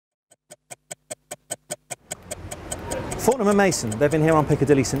Fortnum and Mason, they've been here on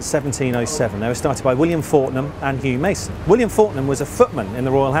Piccadilly since 1707. They were started by William Fortnum and Hugh Mason. William Fortnum was a footman in the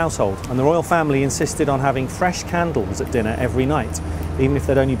royal household, and the royal family insisted on having fresh candles at dinner every night, even if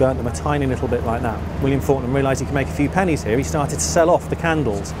they'd only burnt them a tiny little bit like that. William Fortnum realised he could make a few pennies here. He started to sell off the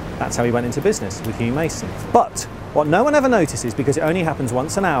candles. That's how he went into business with Hugh Mason. But what no one ever notices, because it only happens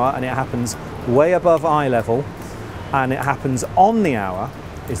once an hour and it happens way above eye level and it happens on the hour,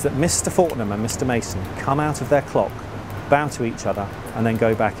 is that Mr. Fortnum and Mr. Mason come out of their clock, bow to each other and then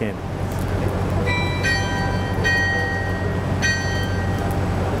go back in.